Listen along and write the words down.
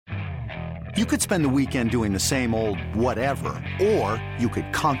You could spend the weekend doing the same old whatever, or you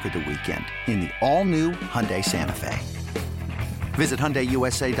could conquer the weekend in the all-new Hyundai Santa Fe. Visit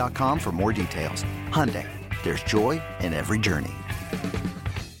HyundaiUSA.com for more details. Hyundai, there's joy in every journey.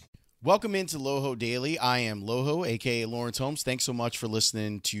 Welcome into Loho Daily. I am Loho, a.k.a. Lawrence Holmes. Thanks so much for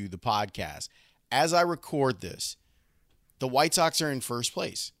listening to the podcast. As I record this, the White Sox are in first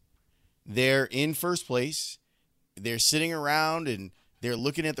place. They're in first place. They're sitting around and they're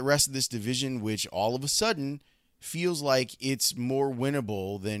looking at the rest of this division, which all of a sudden feels like it's more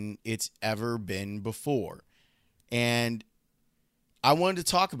winnable than it's ever been before. And I wanted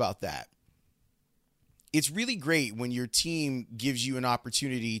to talk about that. It's really great when your team gives you an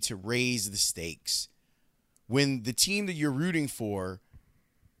opportunity to raise the stakes. When the team that you're rooting for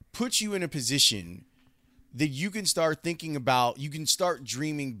puts you in a position that you can start thinking about, you can start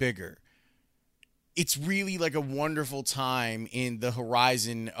dreaming bigger. It's really like a wonderful time in the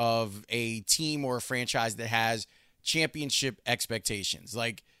horizon of a team or a franchise that has championship expectations.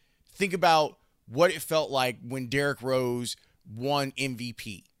 Like, think about what it felt like when Derrick Rose won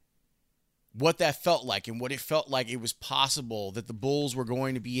MVP. What that felt like and what it felt like it was possible that the Bulls were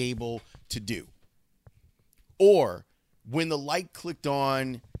going to be able to do. Or when the light clicked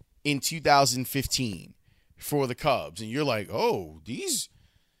on in 2015 for the Cubs and you're like, oh, these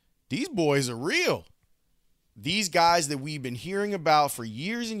boys are real. These guys that we've been hearing about for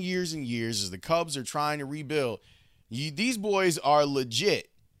years and years and years as the Cubs are trying to rebuild, these boys are legit,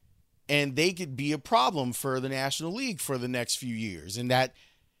 and they could be a problem for the National League for the next few years. And that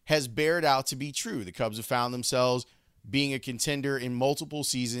has bared out to be true. The Cubs have found themselves being a contender in multiple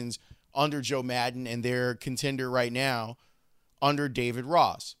seasons under Joe Maddon, and they're a contender right now under David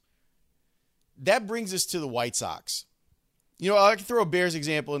Ross. That brings us to the White Sox. You know, I can throw a Bears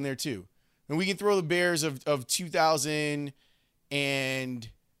example in there too. And we can throw the Bears of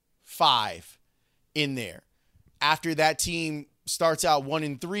 2005 in there. After that team starts out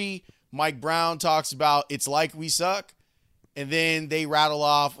 1-3, Mike Brown talks about it's like we suck. And then they rattle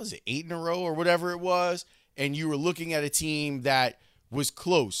off, was it 8 in a row or whatever it was? And you were looking at a team that was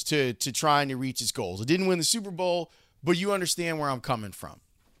close to trying to reach its goals. It didn't win the Super Bowl, but you understand where I'm coming from.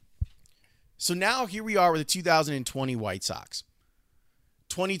 So now here we are with the 2020 White Sox.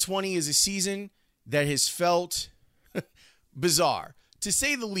 2020 is a season that has felt bizarre. To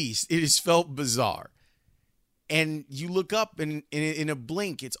say the least, it has felt bizarre. And you look up and in a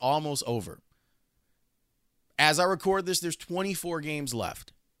blink, it's almost over. As I record this, there's 24 games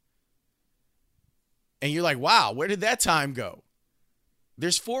left. And you're like, wow, where did that time go?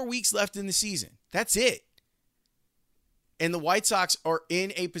 There's 4 weeks left in the season. That's it. And the White Sox are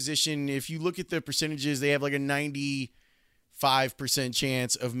in a position, if you look at the percentages, they have like a 95%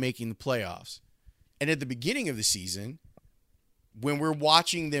 chance of making the playoffs. And at the beginning of the season, when we're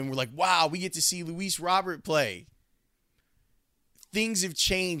watching them, we're like, wow, we get to see Luis Robert play. Things have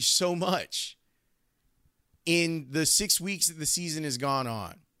changed so much in the 6 weeks that the season has gone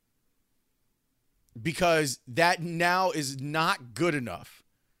on. Because that now is not good enough.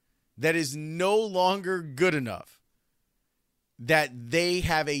 That is no longer good enough that they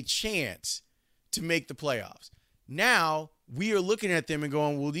have a chance to make the playoffs. Now, we are looking at them and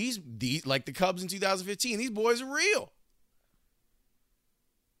going, well, these like the Cubs in 2015, these boys are real.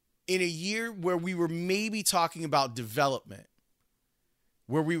 In a year where we were maybe talking about development,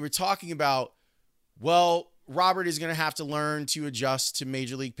 where we were talking about, well, Robert is going to have to learn to adjust to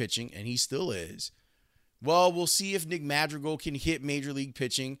Major League pitching, and he still is. Well, we'll see if Nick Madrigal can hit Major League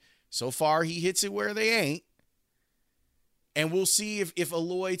pitching. So far, he hits it where they ain't. And we'll see if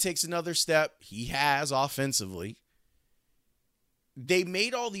Eloy takes another step. He has offensively. They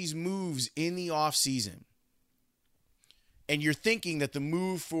made all these moves in the offseason. And you're thinking that the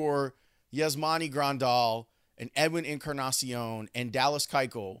move for Yasmani Grandal and Edwin Encarnacion and Dallas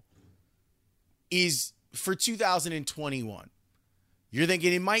Keuchel is for 2021. You're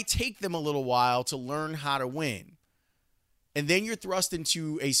thinking it might take them a little while to learn how to win. And then you're thrust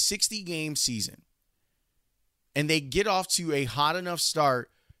into a 60-game season. And they get off to a hot enough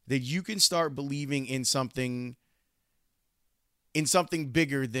start that you can start believing in something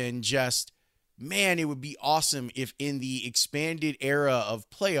bigger than just, man, it would be awesome if in the expanded era of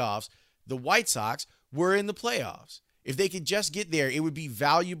playoffs, the White Sox were in the playoffs. If they could just get there, it would be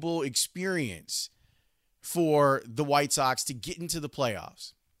valuable experience for the White Sox to get into the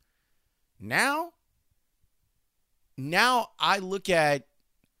playoffs. Now I look at,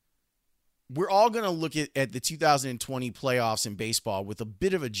 we're all going to look at the 2020 playoffs in baseball with a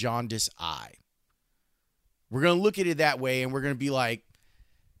bit of a jaundiced eye. We're going to look at it that way, and we're going to be like,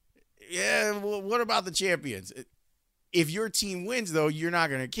 yeah, well, what about the champions? If your team wins, though, you're not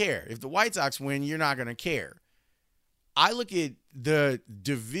going to care. If the White Sox win, you're not going to care. I look at the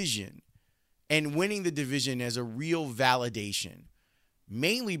division and winning the division as a real validation,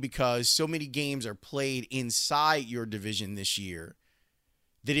 mainly because so many games are played inside your division this year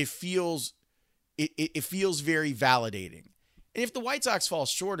that it feels very validating. And if the White Sox fall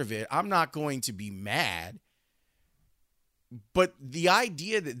short of it, I'm not going to be mad. But the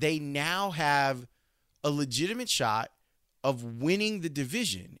idea that they now have a legitimate shot of winning the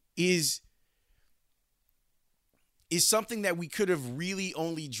division is something that we could have really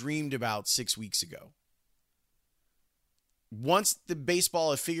only dreamed about 6 weeks ago. Once the baseball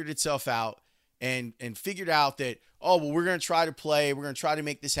had figured itself out and figured out that, oh, well, we're going to try to play, we're going to try to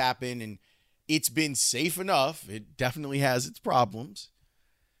make this happen, and it's been safe enough. It definitely has its problems.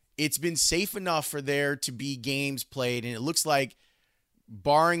 It's been safe enough for there to be games played, and it looks like,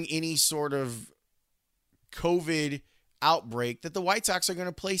 barring any sort of COVID outbreak, that the White Sox are going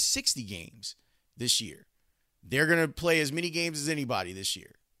to play 60 games this year. They're going to play as many games as anybody this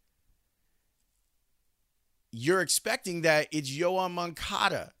year. You're expecting that it's Yoan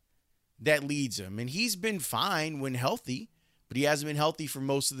Moncada that leads them, and he's been fine when healthy, but he hasn't been healthy for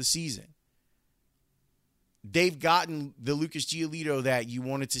most of the season. They've gotten the Lucas Giolito that you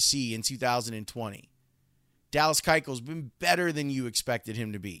wanted to see in 2020. Dallas Keuchel's been better than you expected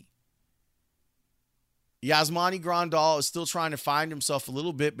him to be. Yasmani Grandal is still trying to find himself a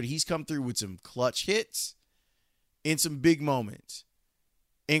little bit, but he's come through with some clutch hits in some big moments.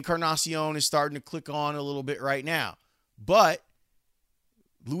 Encarnacion is starting to click on a little bit right now. But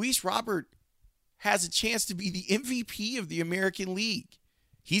Luis Robert has a chance to be the MVP of the American League.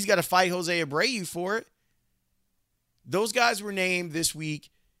 He's got to fight Jose Abreu for it. Those guys were named this week.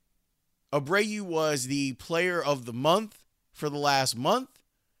 Abreu was the player of the month for the last month.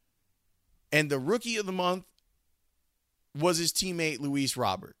 And the rookie of the month was his teammate, Luis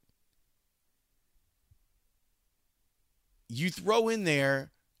Robert. You throw in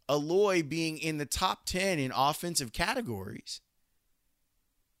there Eloy being in the top 10 in offensive categories,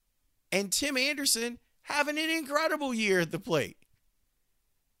 and Tim Anderson having an incredible year at the plate.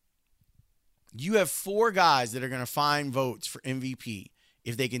 You have 4 guys that are going to find votes for MVP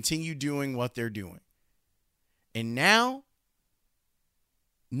if they continue doing what they're doing. And now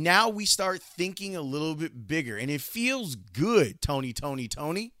we start thinking a little bit bigger. And it feels good, Tony.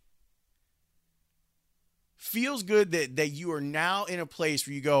 Feels good that you are now in a place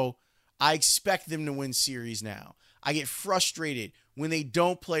where you go, I expect them to win series now. I get frustrated when they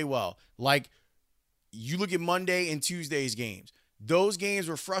don't play well. Like, you look at Monday and Tuesday's games. Those games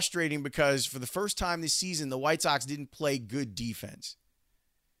were frustrating because for the first time this season, the White Sox didn't play good defense.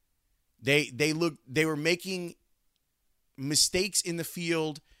 They were making mistakes in the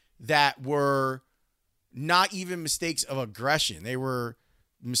field that were not even mistakes of aggression. They were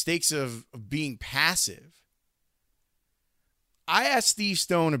mistakes of being passive. I asked Steve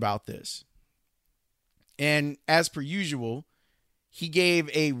Stone about this, and as per usual, he gave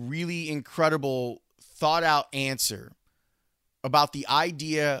a really incredible, thought-out answer about the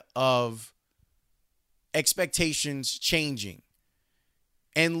idea of expectations changing.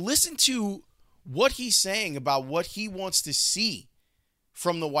 And listen to what he's saying about what he wants to see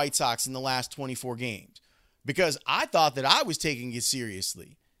from the White Sox in the last 24 games. Because I thought that I was taking it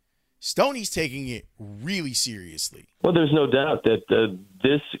seriously. Stoney's taking it really seriously. Well, there's no doubt that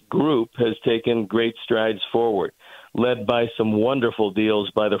this group has taken great strides forward, led by some wonderful deals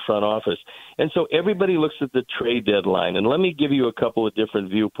by the front office. And so everybody looks at the trade deadline. And let me give you a couple of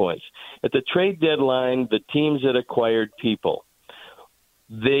different viewpoints. At the trade deadline, the teams that acquired people,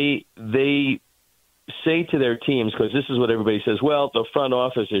 they say to their teams, because this is what everybody says, well, the front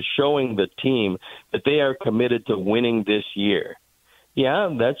office is showing the team that they are committed to winning this year.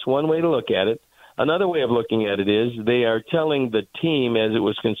 Yeah, that's one way to look at it. Another way of looking at it is they are telling the team, as it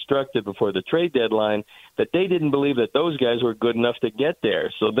was constructed before the trade deadline, that they didn't believe that those guys were good enough to get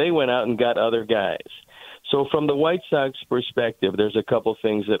there. So they went out and got other guys. So from the White Sox perspective, there's a couple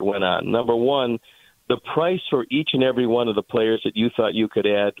things that went on. Number one, the price for each and every one of the players that you thought you could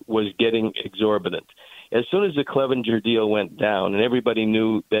add was getting exorbitant. As soon as the Clevenger deal went down and everybody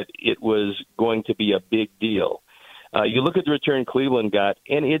knew that it was going to be a big deal, you look at the return Cleveland got,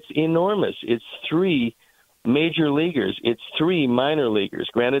 and it's enormous. It's 3 major leaguers. It's 3 minor leaguers.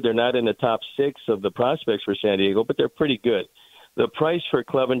 Granted, they're not in the top 6 of the prospects for San Diego, but they're pretty good. The price for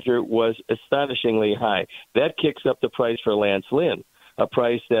Clevenger was astonishingly high. That kicks up the price for Lance Lynn, a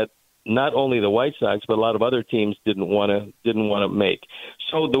price that not only the White Sox, but a lot of other teams didn't want to make.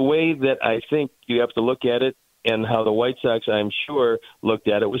 So the way that I think you have to look at it, and how the White Sox, I'm sure, looked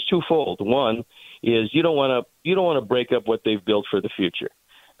at it, was twofold. One, is you don't want to break up what they've built for the future.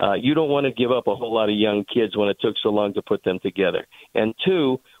 You don't want to give up a whole lot of young kids when it took so long to put them together. And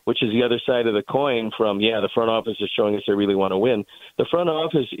two, which is the other side of the coin from, the front office is showing us they really want to win. The front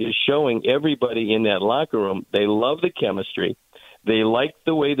office is showing everybody in that locker room they love the chemistry. They like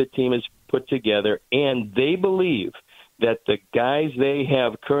the way the team is put together, and they believe that the guys they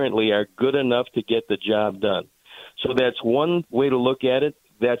have currently are good enough to get the job done. So that's one way to look at it.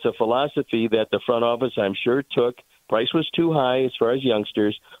 That's a philosophy that the front office, I'm sure, took. Price was too high as far as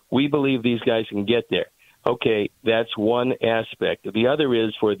youngsters. We believe these guys can get there. Okay, that's one aspect. The other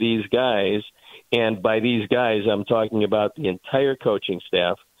is for these guys, and by these guys, I'm talking about the entire coaching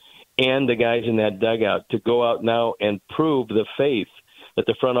staff and the guys in that dugout, to go out now and prove the faith that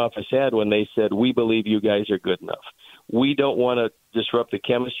the front office had when they said, we believe you guys are good enough. We don't want to disrupt the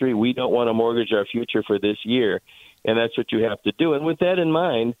chemistry. We don't want to mortgage our future for this year, and that's what you have to do. And with that in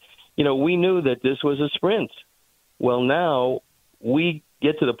mind, we knew that this was a sprint. Well, now we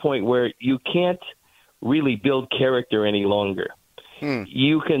get to the point where you can't really build character any longer.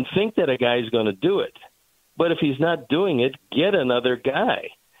 You can think that a guy's going to do it, but if he's not doing it, get another guy.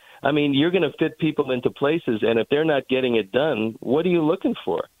 I mean, you're going to fit people into places, and if they're not getting it done, what are you looking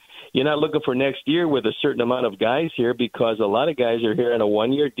for? You're not looking for next year with a certain amount of guys here, because a lot of guys are here on a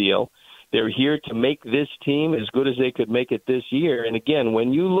one-year deal. They're here to make this team as good as they could make it this year. And again,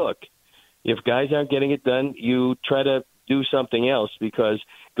 when you look, if guys aren't getting it done, you try to do something else, because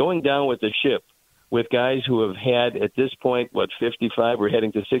going down with the ship with guys who have had, at this point, 55, we're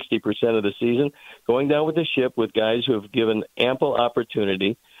heading to 60% of the season, going down with the ship with guys who have given ample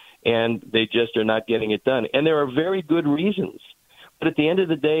opportunity, and they just are not getting it done. And there are very good reasons. But at the end of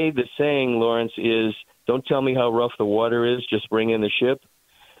the day, the saying, Lawrence, is don't tell me how rough the water is, just bring in the ship.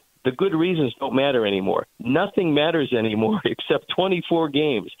 The good reasons don't matter anymore. Nothing matters anymore except 24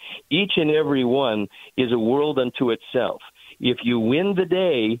 games. Each and every one is a world unto itself. If you win the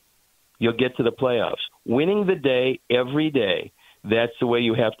day, you'll get to the playoffs. Winning the day every day, that's the way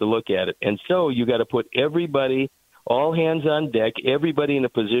you have to look at it. And so you got to put everybody, all hands on deck, everybody in a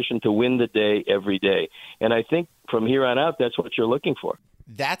position to win the day every day. And I think from here on out, that's what you're looking for.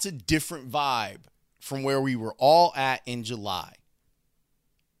 That's a different vibe from where we were all at in July.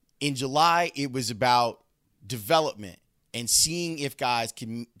 In July, it was about development and seeing if guys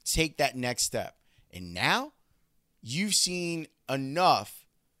can take that next step. And now you've seen enough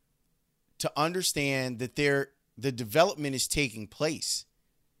to understand that the development is taking place.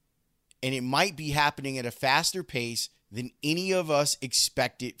 And it might be happening at a faster pace than any of us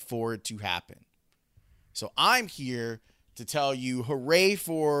expected for it to happen. So I'm here to tell you, hooray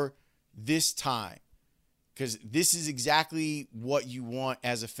for this time. Because this is exactly what you want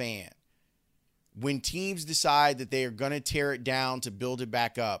as a fan. When teams decide that they are going to tear it down to build it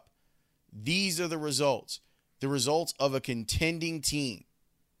back up, these are the results. The results of a contending team.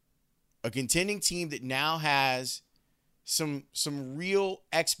 A contending team that now has some real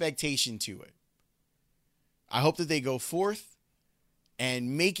expectation to it. I hope that they go forth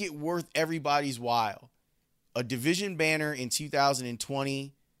and make it worth everybody's while. A division banner in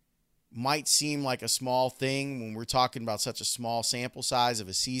 2020 might seem like a small thing when we're talking about such a small sample size of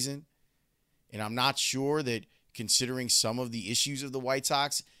a season. And I'm not sure that, considering some of the issues of the White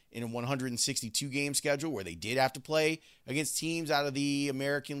Sox in a 162-game schedule where they did have to play against teams out of the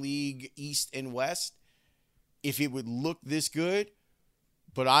American League East and West, if it would look this good.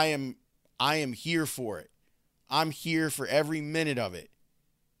 But I am here for it. I'm here for every minute of it.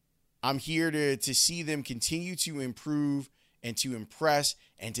 I'm here to see them continue to improve and to impress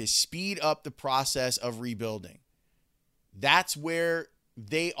and to speed up the process of rebuilding. That's where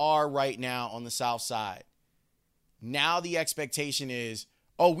they are right now on the South Side. Now the expectation is,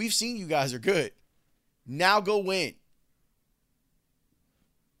 we've seen you guys are good. Now go win.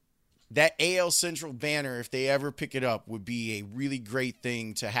 That AL Central banner, if they ever pick it up, would be a really great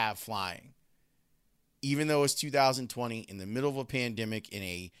thing to have flying. Even though it's 2020, in the middle of a pandemic, in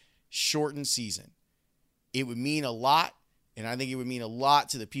a shortened season, it would mean a lot. And I think it would mean a lot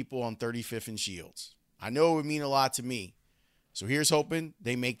to the people on 35th and Shields. I know it would mean a lot to me. So here's hoping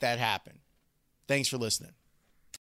they make that happen. Thanks for listening.